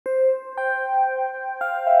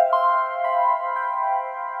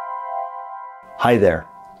Hi there.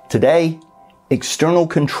 Today, external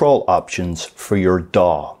control options for your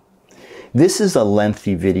DAW. This is a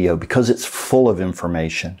lengthy video because it's full of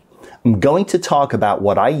information. I'm going to talk about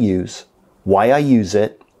what I use, why I use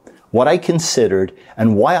it, what I considered,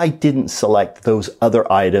 and why I didn't select those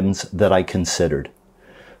other items that I considered.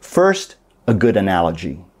 First, a good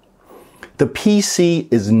analogy. The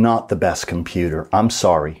PC is not the best computer. I'm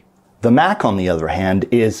sorry. The Mac, on the other hand,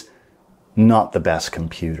 is not the best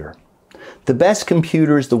computer. The best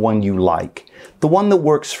computer is the one you like, the one that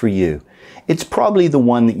works for you. It's probably the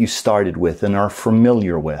one that you started with and are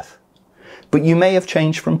familiar with. But you may have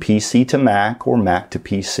changed from PC to Mac or Mac to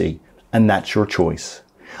PC, and that's your choice.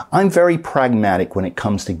 I'm very pragmatic when it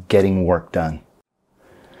comes to getting work done.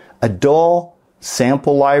 A DAW,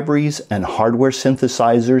 sample libraries, and hardware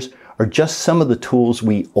synthesizers are just some of the tools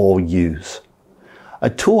we all use. A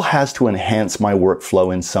tool has to enhance my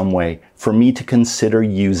workflow in some way for me to consider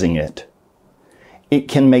using it. It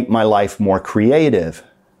can make my life more creative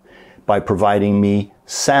by providing me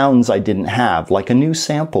sounds I didn't have, like a new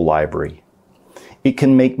sample library. It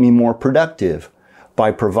can make me more productive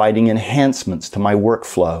by providing enhancements to my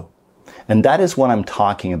workflow. And that is what I'm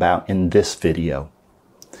talking about in this video.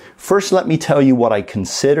 First, let me tell you what I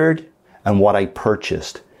considered and what I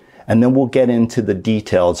purchased, and then we'll get into the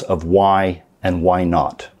details of why and why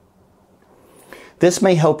not. This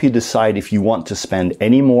may help you decide if you want to spend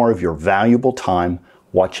any more of your valuable time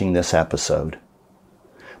watching this episode.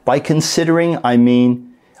 By considering, I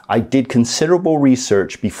mean I did considerable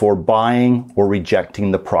research before buying or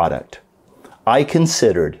rejecting the product. I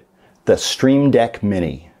considered the Stream Deck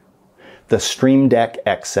Mini, the Stream Deck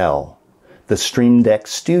XL, the Stream Deck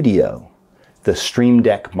Studio, the Stream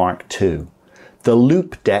Deck Mark II, the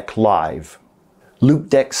Loupedeck Live,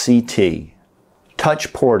 Loupedeck CT,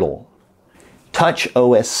 Touch Portal, Touch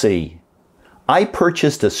OSC. I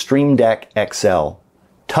purchased a Stream Deck XL,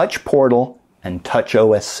 Touch Portal, and Touch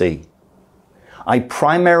OSC. I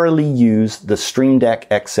primarily use the Stream Deck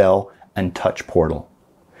XL and Touch Portal.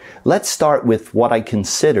 Let's start with what I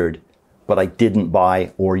considered, but I didn't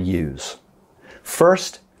buy or use.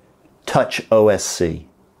 First, Touch OSC.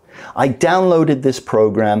 I downloaded this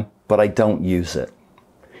program, but I don't use it.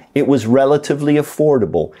 It was relatively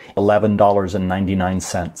affordable,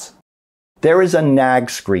 $11.99. There is a nag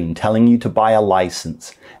screen telling you to buy a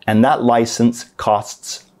license, and that license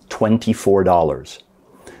costs $24.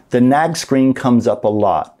 The nag screen comes up a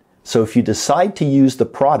lot, so if you decide to use the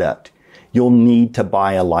product, you'll need to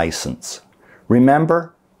buy a license.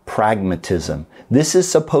 Remember, pragmatism. This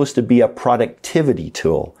is supposed to be a productivity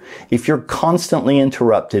tool. If you're constantly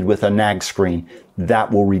interrupted with a nag screen, that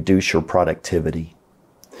will reduce your productivity.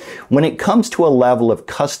 When it comes to a level of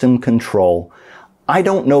custom control, I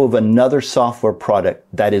don't know of another software product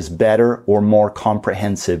that is better or more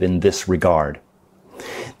comprehensive in this regard.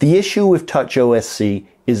 The issue with Touch OSC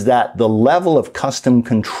is that the level of custom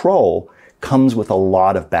control comes with a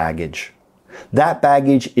lot of baggage. That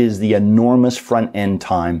baggage is the enormous front-end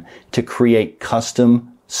time to create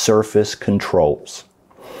custom surface controls.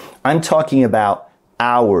 I'm talking about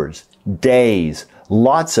hours, days,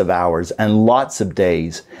 lots of hours, and lots of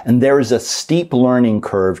days, and there is a steep learning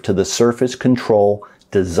curve to the surface control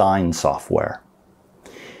design software.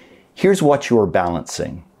 Here's what you are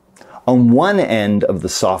balancing. On one end of the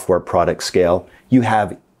software product scale, you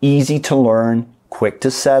have easy to learn, quick to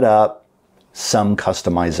set up, some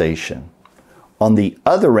customization. On the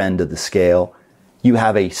other end of the scale, you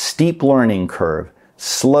have a steep learning curve,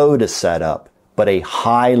 slow to set up, but a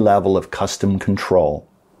high level of custom control.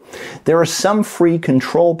 There are some free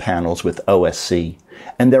control panels with OSC,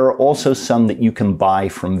 and there are also some that you can buy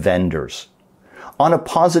from vendors. On a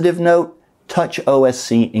positive note, Touch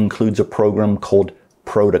OSC includes a program called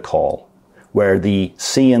Protocol, where the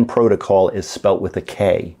C in protocol is spelt with a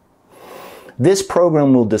K. This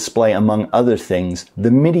program will display, among other things,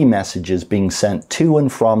 the MIDI messages being sent to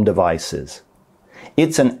and from devices.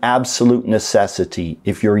 It's an absolute necessity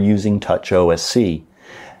if you're using Touch OSC.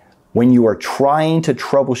 When you are trying to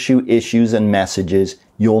troubleshoot issues and messages,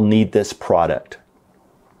 you'll need this product.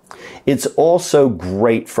 It's also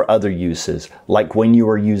great for other uses, like when you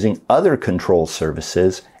are using other control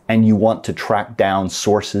services and you want to track down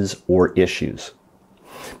sources or issues.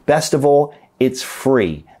 Best of all, it's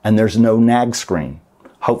free and there's no nag screen.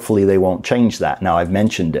 Hopefully they won't change that now I've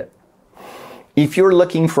mentioned it. If you're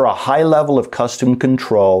looking for a high level of custom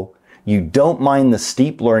control, you don't mind the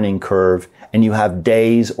steep learning curve, and you have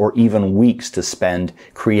days or even weeks to spend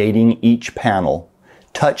creating each panel,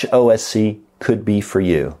 Touch OSC could be for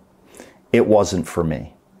you. It wasn't for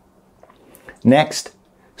me. Next,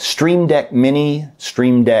 Stream Deck Mini,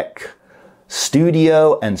 Stream Deck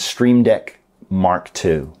Studio, and Stream Deck Mark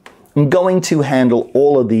II. I'm going to handle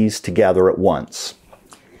all of these together at once.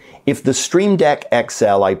 If the Stream Deck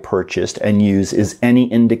XL I purchased and use is any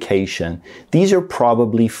indication, these are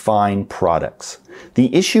probably fine products.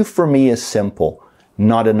 The issue for me is simple: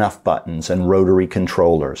 not enough buttons and rotary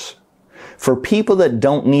controllers. For people that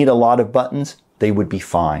don't need a lot of buttons, they would be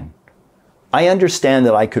fine. I understand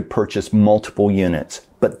that I could purchase multiple units,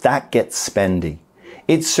 but that gets spendy.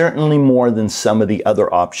 It's certainly more than some of the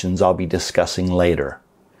other options I'll be discussing later.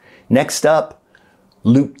 Next up,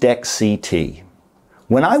 Loupedeck CT.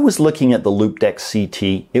 When I was looking at the Loupedeck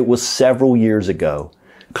CT, it was several years ago,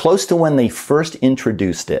 close to when they first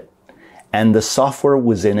introduced it, and the software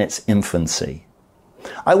was in its infancy.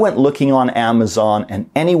 I went looking on Amazon and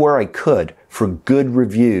anywhere I could for good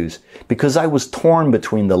reviews because I was torn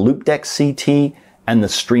between the Loupedeck CT and the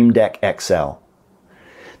Stream Deck XL.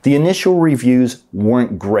 The initial reviews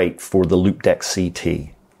weren't great for the Loupedeck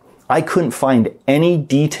CT. I couldn't find any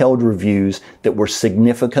detailed reviews that were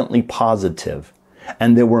significantly positive,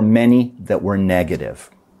 and there were many that were negative.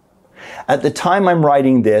 At the time I'm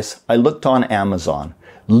writing this, I looked on Amazon.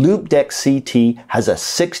 Loupedeck CT has a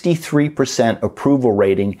 63% approval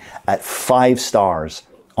rating at 5 stars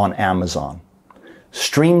on Amazon.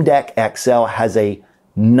 Stream Deck XL has a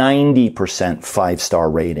 90% 5-star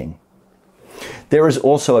rating. There is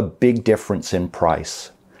also a big difference in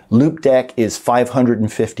price. Loupedeck is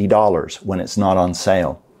 $550 when it's not on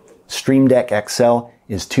sale. Stream Deck XL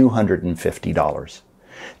is $250.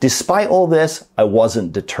 Despite all this, I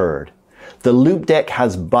wasn't deterred. The Loupedeck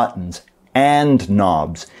has buttons and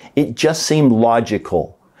knobs. It just seemed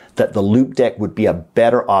logical that the Loupedeck would be a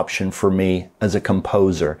better option for me as a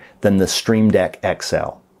composer than the Stream Deck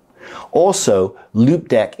XL. Also,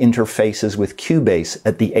 Loupedeck interfaces with Cubase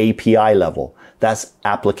at the API level. That's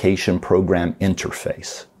Application Program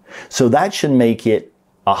Interface. So that should make it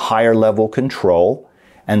a higher level control,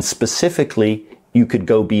 and specifically, you could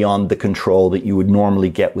go beyond the control that you would normally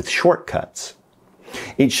get with shortcuts.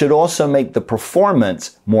 It should also make the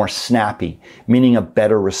performance more snappy, meaning a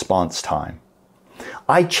better response time.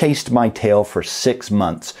 I chased my tail for 6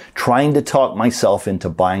 months, trying to talk myself into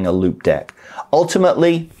buying a Loupedeck.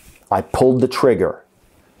 Ultimately, I pulled the trigger,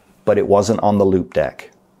 but it wasn't on the Loupedeck.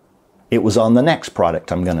 It was on the next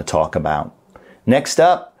product I'm going to talk about. Next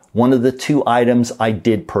up, one of the 2 items I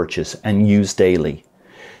did purchase and use daily.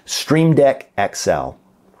 Stream Deck XL.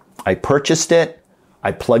 I purchased it,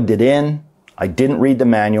 I plugged it in, I didn't read the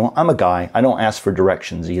manual. I'm a guy, I don't ask for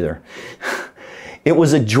directions either. It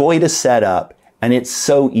was a joy to set up, and it's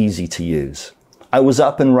so easy to use. I was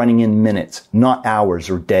up and running in minutes, not hours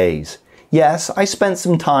or days. Yes, I spent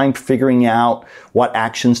some time figuring out what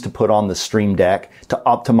actions to put on the Stream Deck to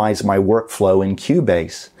optimize my workflow in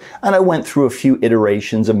Cubase, and I went through a few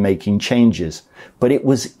iterations of making changes, but it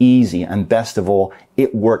was easy, and best of all,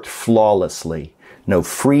 it worked flawlessly. No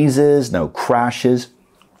freezes, no crashes,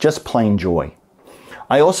 just plain joy.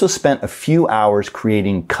 I also spent a few hours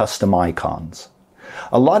creating custom icons.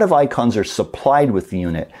 A lot of icons are supplied with the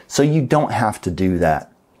unit, so you don't have to do that.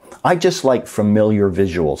 I just like familiar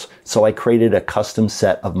visuals, so I created a custom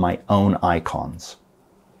set of my own icons.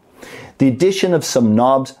 The addition of some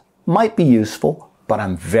knobs might be useful, but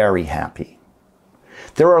I'm very happy.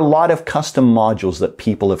 There are a lot of custom modules that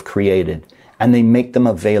people have created, and they make them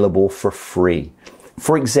available for free.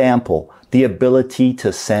 For example, the ability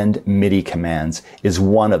to send MIDI commands is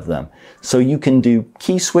one of them, so you can do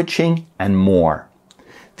key switching and more.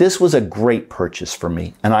 This was a great purchase for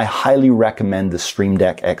me, and I highly recommend the Stream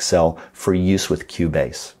Deck XL for use with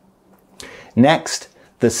Cubase. Next,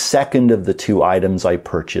 the second of the 2 items I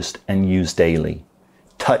purchased and use daily,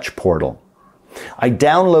 Touch Portal. I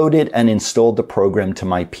downloaded and installed the program to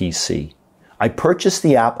my PC. I purchased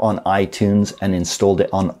the app on iTunes and installed it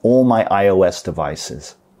on all my iOS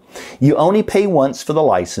devices. You only pay once for the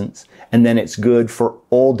license, and then it's good for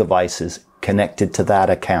all devices connected to that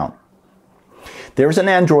account. There's an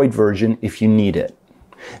Android version if you need it.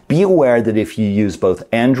 Be aware that if you use both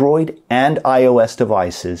Android and iOS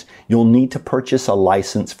devices, you'll need to purchase a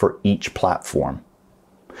license for each platform.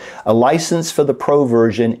 A license for the Pro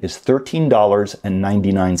version is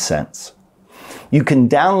 $13.99. You can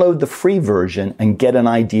download the free version and get an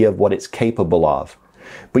idea of what it's capable of,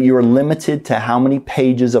 but you are limited to how many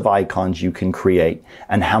pages of icons you can create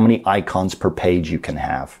and how many icons per page you can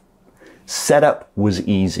have. Setup was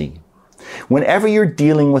easy. Whenever you're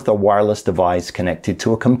dealing with a wireless device connected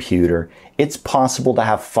to a computer, it's possible to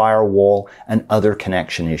have firewall and other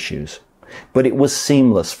connection issues. But it was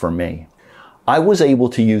seamless for me. I was able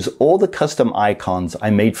to use all the custom icons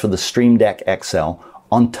I made for the Stream Deck XL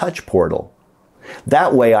on Touch Portal.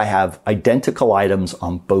 That way I have identical items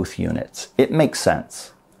on both units. It makes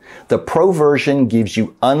sense. The Pro version gives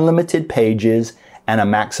you unlimited pages and a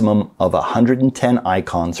maximum of 110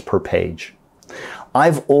 icons per page.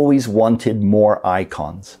 I've always wanted more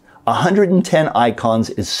icons. 110 icons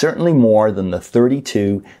is certainly more than the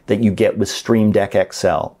 32 that you get with Stream Deck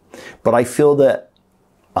XL, but I feel that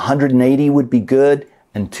 180 would be good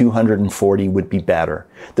and 240 would be better.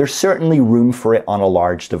 There's certainly room for it on a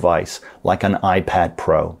large device, like an iPad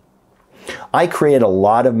Pro. I create a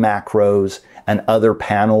lot of macros and other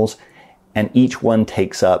panels, and each one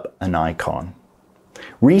takes up an icon.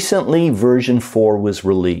 Recently, version 4 was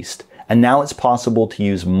released, and now it's possible to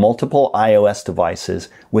use multiple iOS devices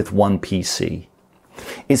with one PC.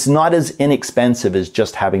 It's not as inexpensive as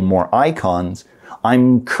just having more icons.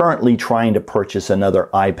 I'm currently trying to purchase another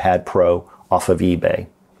iPad Pro off of eBay.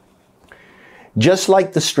 Just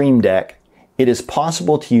like the Stream Deck, it is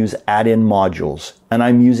possible to use add-in modules, and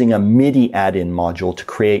I'm using a MIDI add-in module to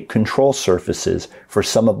create control surfaces for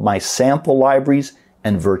some of my sample libraries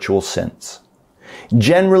and virtual synths.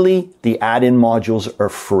 Generally, the add-in modules are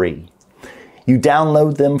free. You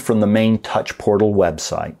download them from the main Touch Portal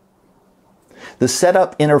website. The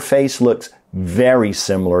setup interface looks very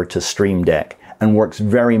similar to Stream Deck and works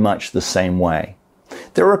very much the same way.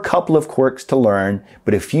 There are a couple of quirks to learn,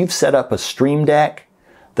 but if you've set up a Stream Deck,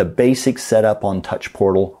 the basic setup on Touch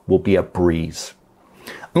Portal will be a breeze.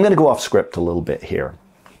 I'm going to go off script a little bit here.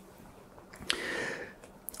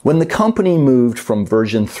 When the company moved from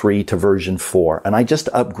version 3 to version 4, and I just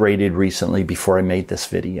upgraded recently before I made this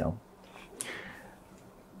video,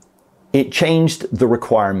 it changed the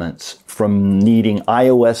requirements from needing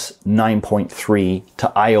iOS 9.3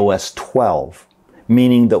 to iOS 12,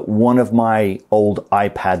 meaning that one of my old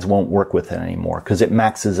iPads won't work with it anymore because it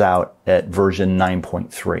maxes out at version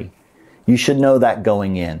 9.3. You should know that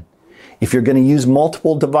going in. If you're going to use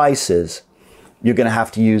multiple devices, you're going to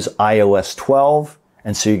have to use iOS 12,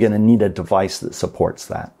 and so you're going to need a device that supports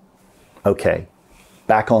that. Okay,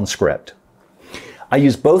 back on script. I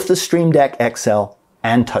use both the Stream Deck XL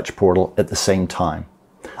and Touch Portal at the same time.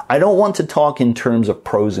 I don't want to talk in terms of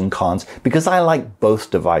pros and cons because I like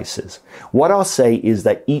both devices. What I'll say is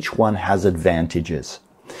that each one has advantages.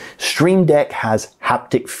 Stream Deck has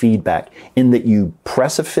haptic feedback in that you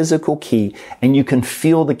press a physical key and you can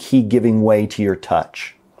feel the key giving way to your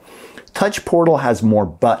touch. Touch Portal has more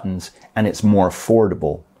buttons and it's more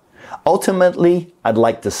affordable. Ultimately, I'd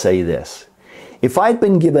like to say this. If I'd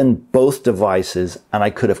been given both devices and I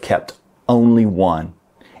could have kept only one,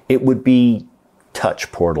 it would be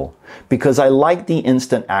Touch Portal because I like the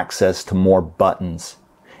instant access to more buttons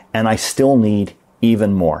and I still need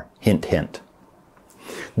even more. Hint, hint.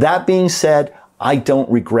 That being said, I don't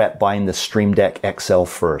regret buying the Stream Deck XL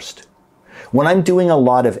first. When I'm doing a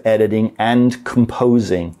lot of editing and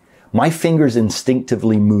composing, my fingers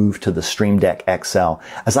instinctively move to the Stream Deck XL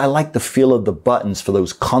as I like the feel of the buttons for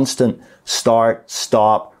those constant start,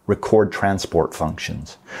 stop, record, transport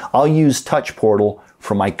functions. I'll use Touch Portal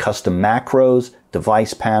for my custom macros,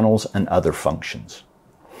 device panels, and other functions.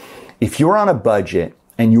 If you're on a budget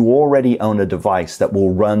and you already own a device that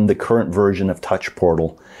will run the current version of Touch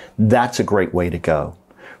Portal, that's a great way to go.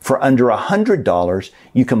 For under $100,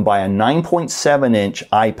 you can buy a 9.7-inch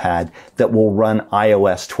iPad that will run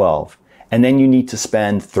iOS 12. And then you need to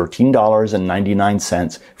spend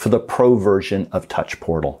 $13.99 for the Pro version of Touch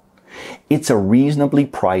Portal. It's a reasonably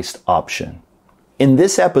priced option. In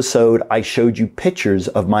this episode, I showed you pictures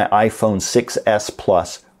of my iPhone 6s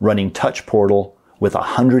Plus running Touch Portal with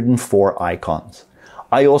 104 icons.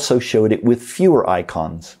 I also showed it with fewer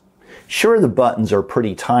icons. Sure, the buttons are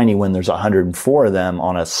pretty tiny when there's 104 of them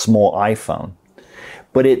on a small iPhone,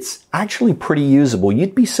 but it's actually pretty usable.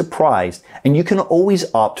 You'd be surprised, and you can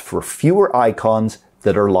always opt for fewer icons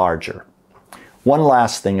that are larger. One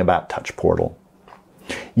last thing about Touch Portal.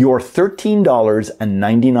 Your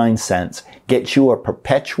 $13.99 gets you a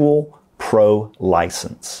perpetual Pro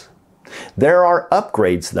license. There are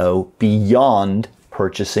upgrades, though, beyond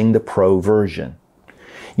purchasing the Pro version.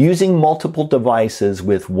 Using multiple devices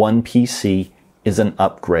with one PC is an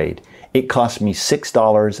upgrade. It cost me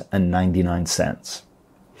 $6.99.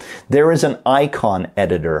 There is an icon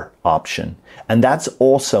editor option, and that's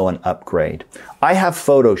also an upgrade. I have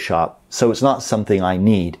Photoshop, so it's not something I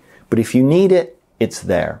need, but if you need it, it's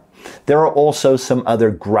there. There are also some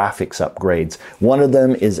other graphics upgrades. One of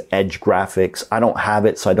them is Edge Graphics. I don't have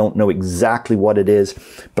it, so I don't know exactly what it is,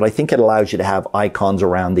 but I think it allows you to have icons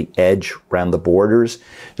around the edge, around the borders.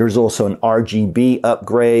 There's also an RGB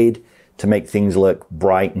upgrade. to make things look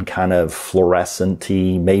bright and kind of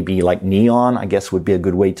fluorescent-y, maybe like neon, I guess would be a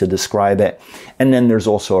good way to describe it. And then there's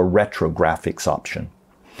also a retro graphics option.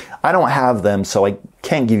 I don't have them, so I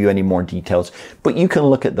can't give you any more details, but you can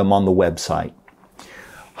look at them on the website.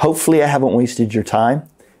 Hopefully I haven't wasted your time.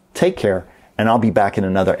 Take care, and I'll be back in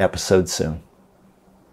another episode soon.